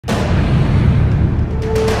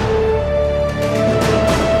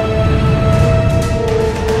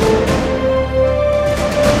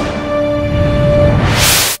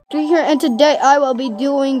here, and today I will be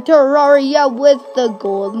doing Terraria with the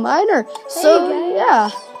gold miner. So, yeah.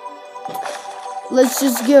 Let's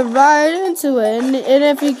just get right into it. And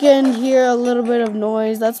if you can hear a little bit of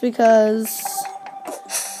noise, that's because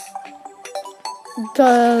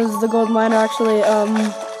the gold miner actually,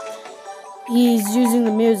 he's using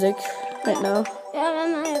the music right now. Yeah,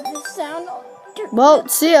 and I have the sound. Well,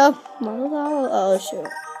 see ya. Oh, shoot.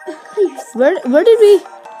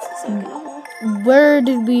 Where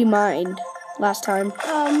did we mine last time?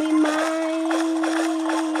 We mined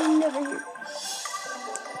over here.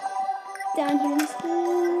 Down here in the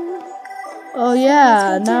school. Oh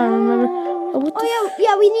yeah, now I remember.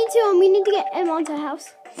 Yeah, we need to get him onto a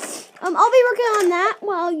house. I'll be working on that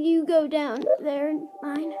while you go down there and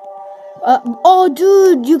mine. Oh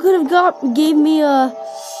dude, you could have gave me a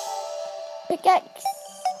pickaxe.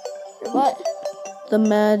 What? The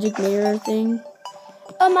magic mirror thing.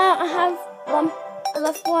 I have one. I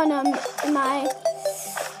left one in my.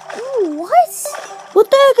 Ooh, what? What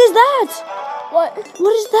the heck is that? What?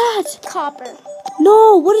 What is that? Copper.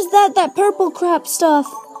 No, what is that? That purple crap stuff.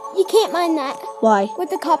 You can't mine that. Why? With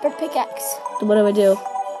the copper pickaxe. Then what do I do?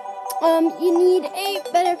 You need a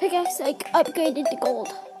better pickaxe, like upgraded to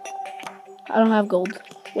gold. I don't have gold.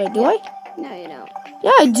 Wait, do I? No, you don't.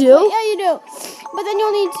 Yeah, I do. Wait, yeah, you do. But then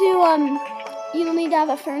you'll need to have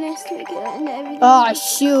a furnace to make it and everything. Oh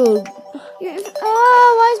shoot.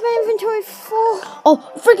 Why is my inventory full? Oh,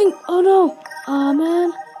 freaking, oh no. Oh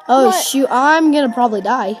man. Oh What? shoot, I'm gonna probably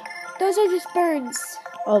die. Those are just birds.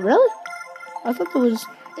 Oh really? I thought that was...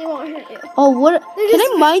 They won't hurt you. Oh, what? Can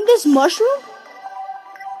I mine this mushroom?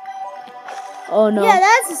 Oh no. Yeah,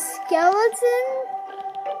 that's a skeleton.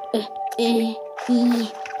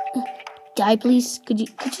 Die, please. Could you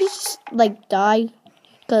just like die?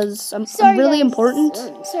 Because I'm really guys. important.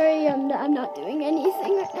 Sorry, I'm not doing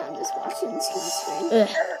anything right now. I'm just watching the screen.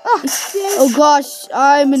 Oh gosh,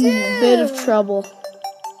 I'm in a bit of trouble.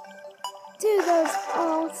 Dude, that was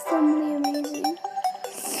awesomely amazing.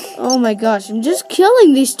 Oh my gosh, I'm just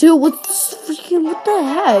killing these two. What the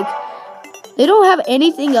heck? They don't have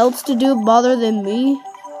anything else to do bother than me.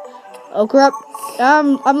 Oh crap.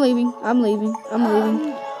 I'm leaving.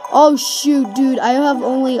 Oh shoot, dude, I have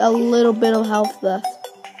only a little bit of health left.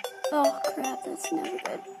 Oh crap, that's never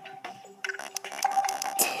good.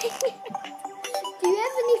 Do you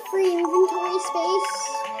have any free inventory space?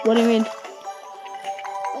 What do you mean?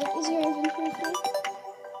 Like, is your inventory full?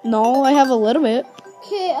 No, I have a little bit.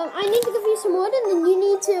 Okay, I need to give you some wood, and then you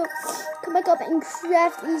need to come back up and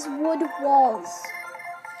craft these wood walls.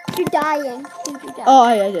 You're dying. Oh,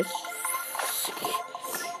 I just...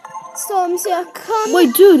 So I'm just gonna come.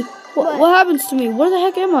 Wait, dude, what happens to me? Where the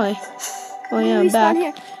heck am I? Oh yeah, I'm back.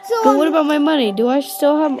 Here. So, but what about my money? Do I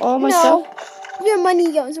still have all my stuff? No, your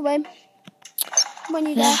money goes away when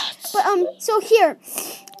you die. But so here,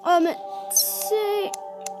 say.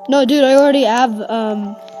 No, dude, I already have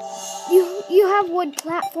You have wood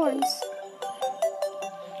platforms.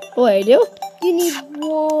 Oh, I do? You need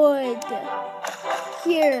wood.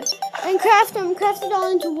 Here. And craft them. Craft it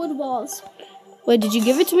all into wood walls. Wait, did you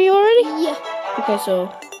give it to me already? Yeah. Okay, so...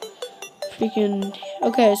 Freaking...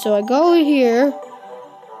 Okay, so I go here.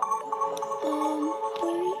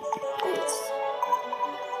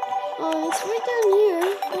 It's right down here.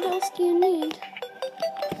 What else do you need?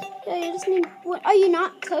 Yeah, you just need wood. Are you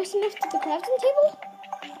not close enough to the crafting table?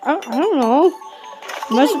 I don't know.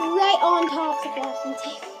 You're like right on top of the crafting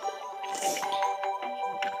table.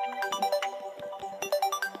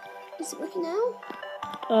 Is it working now?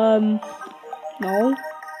 No.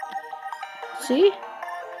 See?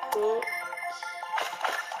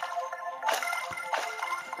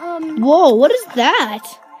 Whoa, what is that?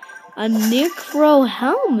 A necro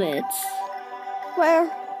helmet. Where?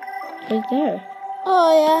 Right there.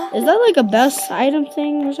 Oh, yeah. Is that like a best item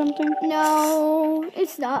thing or something? No,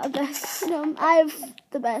 it's not a best item. I have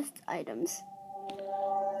the best items.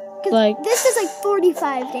 Like, this is like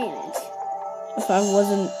 45 damage. If I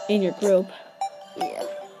wasn't in your group. Yeah.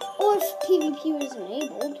 Or if PvP was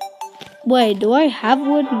enabled. Wait, do I have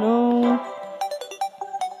wood? No.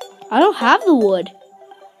 I don't have the wood.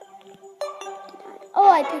 Oh,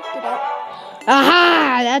 I picked it up.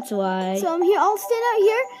 Aha! That's why. So I'm here. I'll stand out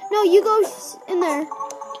here. No, you go in there.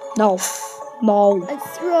 No. I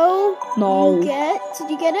throw. No. Did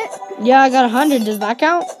you get it? Yeah, I got 100. Does that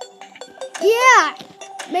count? Yeah.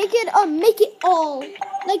 Make it all.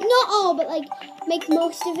 Like not all, but like make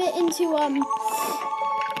most of it into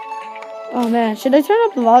Oh man, should I turn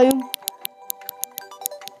up the volume?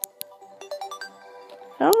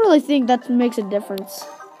 I don't really think that makes a difference.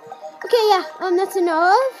 Okay, yeah. That's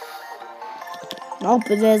enough.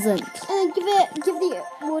 Nope, it isn't. And then give the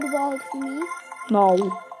wood ball to me.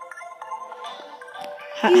 No.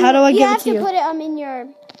 How do I give it to you? You have to put it in your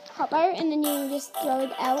hotbar, and then you just throw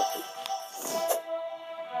it out.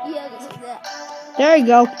 Yeah, just like that. There you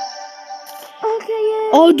go. Okay,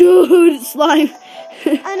 yeah. Oh, dude, slime.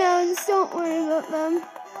 I know, just don't worry about them.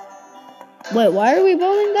 Wait, why are we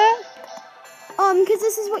building that? Because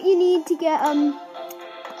this is what you need to get,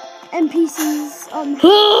 NPCs,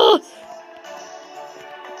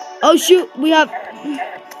 Oh, shoot, we did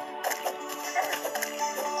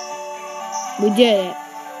it.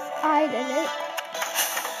 I did it.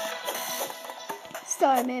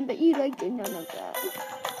 Sorry, man, but you, like, did none of that.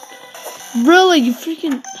 Really, you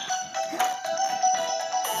freaking...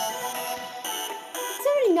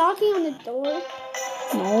 Somebody knocking on the door?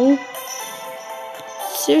 No.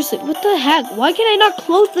 Seriously, what the heck? Why can I not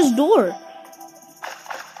close this door?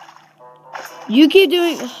 You keep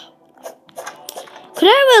doing... Could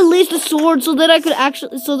I have at least a sword so that I could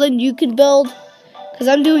actually... So then you could build? Because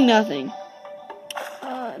I'm doing nothing.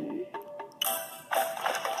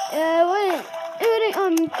 It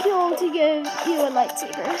wouldn't kill to give you a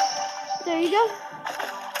lightsaber. There you go.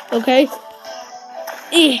 Okay.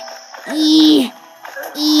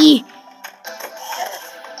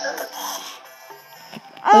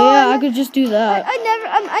 Oh yeah, I could just do that. I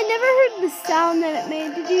never heard the sound that it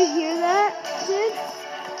made. Did you hear that, dude?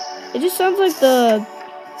 It just sounds like the...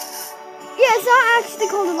 Yeah, it's not actually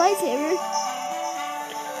called a lightsaber.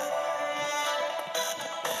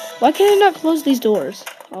 Why can't I not close these doors?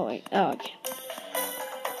 Oh wait, oh I can.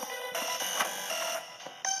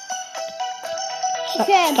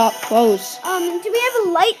 Stop close. Do we have a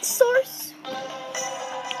light source?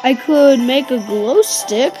 I could make a glow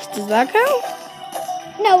stick. Does that count?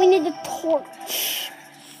 No, we need a torch.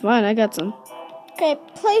 Fine, I got some. Okay,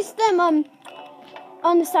 place them on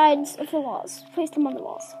the sides of the walls. Place them on the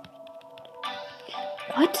walls.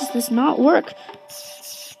 Why does this not work?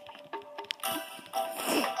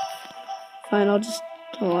 Fine, I'll just...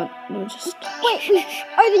 Hold on. Let me just... Wait,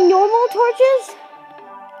 are the normal torches?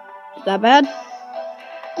 Is that bad?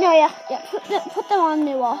 No, yeah. Put them on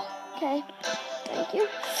the wall. Okay. Thank you.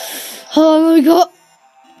 Hold on, let me go.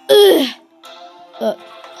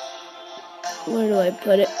 Where do I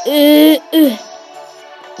put it?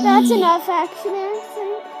 That's enough, actually, I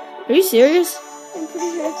think. Are you serious? I'm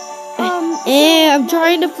pretty sure. I'm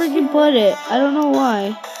trying to freaking put it. I don't know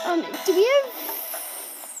why. Do we have...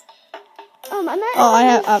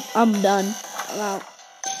 I'm done. I'm out.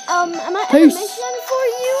 I'm at a Peace. mission for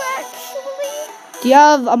you, actually. Do you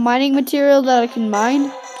have a mining material that I can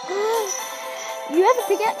mine? You have a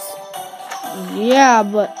pickaxe? Yeah,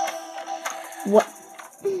 but... What?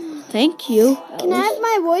 Thank you. Can I have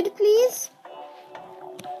my wood, please?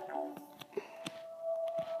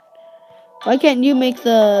 Why can't you make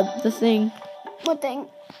the thing? What thing?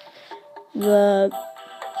 The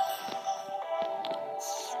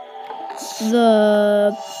I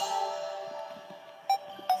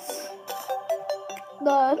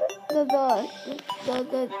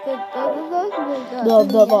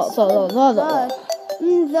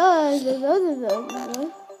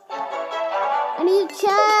need a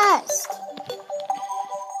chest.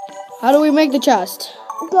 How do we make the chest?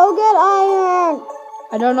 Go get iron.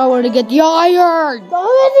 I don't know where to get the iron. Go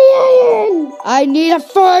get the iron. I need a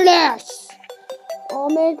furnace. I'll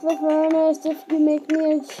make the furnace if you make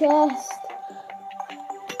me a chest.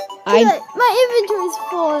 My inventory's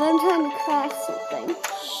full and I'm trying to craft something.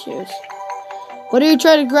 Shoot. What are you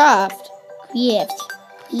trying to craft? Yes.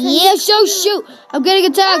 Yeah, shoot. I'm getting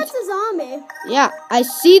attacked. That's a zombie. Yeah, I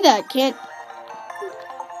see that. Can't.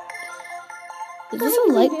 Is this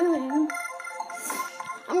a light?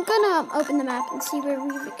 I'm gonna open the map and see where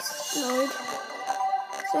we've explored.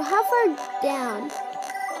 So how far down?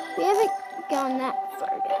 We haven't gone that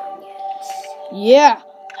far down yet. Yeah.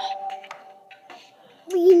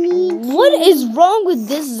 We need... What is wrong with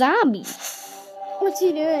this zombie? What's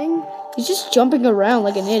he doing? He's just jumping around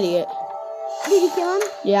like an idiot. Did you kill him?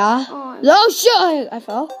 Yeah. Oh, Oh shit! I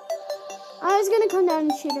fell. I was gonna come down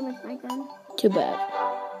and shoot him with my gun. Too bad.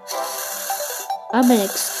 I'm an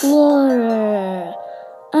explorer.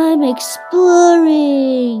 I'm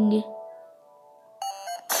exploring.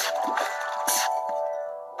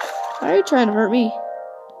 Why are you trying to hurt me?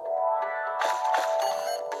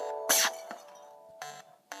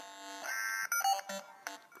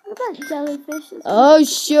 What about jellyfishes? Oh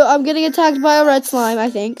shoot, I'm getting attacked by a red slime, I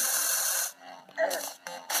think.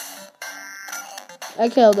 I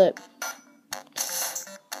killed it.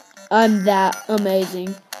 I'm that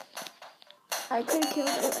amazing. I could have killed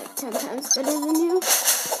it like 10 times better than you.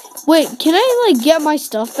 Wait, can I like get my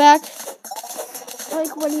stuff back?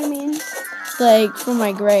 Like, what do you mean? Like, for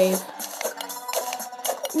my grave.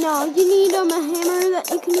 No, you need a hammer that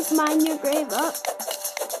you can just mine your grave up.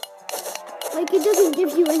 Like, it doesn't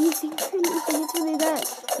give you anything. It's really bad.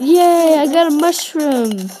 Yay, I got a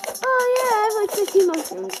mushroom. Oh, yeah, I have like 50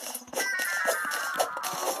 mushrooms.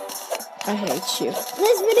 I hate you.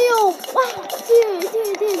 This video, wow, dude,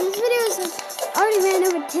 this video is already ran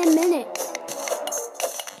over 10 minutes.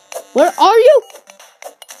 Where are you?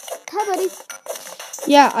 Hi, buddy.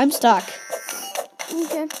 Yeah, I'm stuck.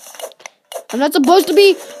 Okay. I'm not supposed to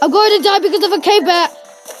be. I'm going to die because of a cave bat.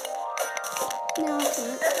 No, I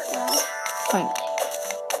can't. Wow. Finally.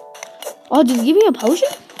 Oh, did you give me a potion?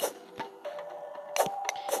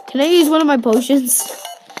 Can I use one of my potions?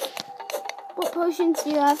 What potions do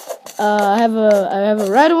you have? I have a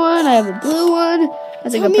red one. I have a blue one. I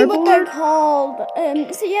think Tell a me purple what they're one. called.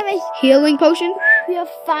 So you have Healing potion. you have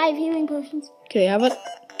 5 healing potions. Okay, have it.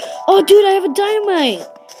 Oh, dude, I have a dynamite.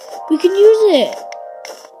 We can use it.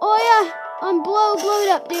 Oh yeah, blow it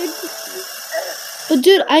up, dude. But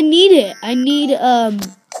dude, I need it. I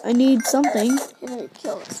need something. You're gonna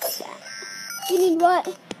kill us. You need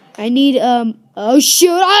what? I need oh shoot,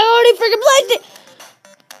 I already freaking placed it.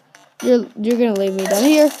 You're gonna leave me down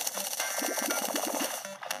here.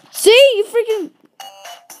 See, you freaking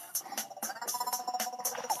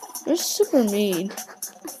you're super mean.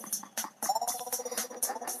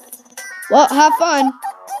 Well, have fun.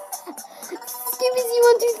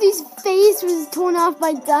 Skippy-Z123's face was torn off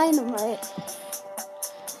by dynamite.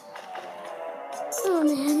 Oh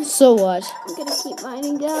man. So what? I'm gonna keep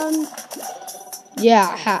mining down.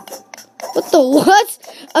 Yeah, what the what?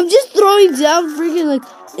 I'm just throwing down freaking like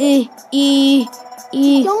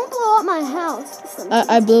Don't blow up my house.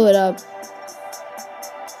 I blew it up.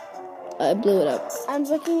 I blew it up. I'm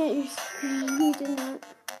looking at your screen. You did not.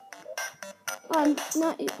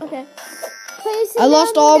 Not okay. I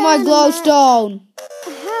lost all my glowstone.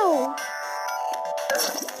 How?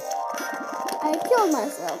 I killed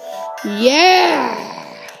myself. Yeah.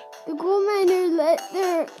 The gold miner let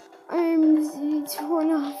their arms be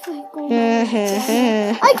torn off like gold miner.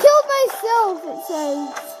 I killed myself, it says.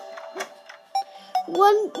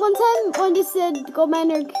 One time, one just said the gold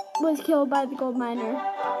miner was killed by the gold miner.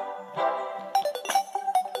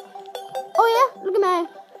 Oh yeah, look at my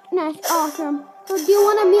nice, awesome. So do you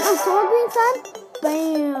want to meet my sword, Green Sun?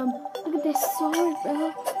 Bam! Look at this sword, bro.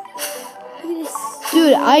 Look at this.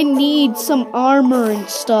 Dude, I need some armor and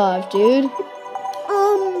stuff, dude.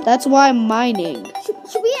 That's why I'm mining.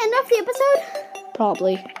 Should we end off the episode?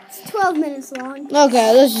 Probably. It's 12 minutes long.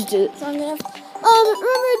 Okay, let's just do it. So I'm gonna.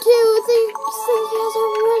 Remember to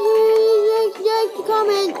like,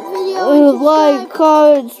 comment, video, and Like,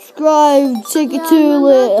 comment, subscribe, take it to not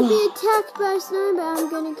to it. be attacked by a sniper, but I'm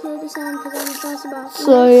gonna kill the sound because I'm fast about.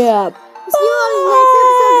 So yeah. See you on the next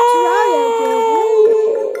episode of Terraria.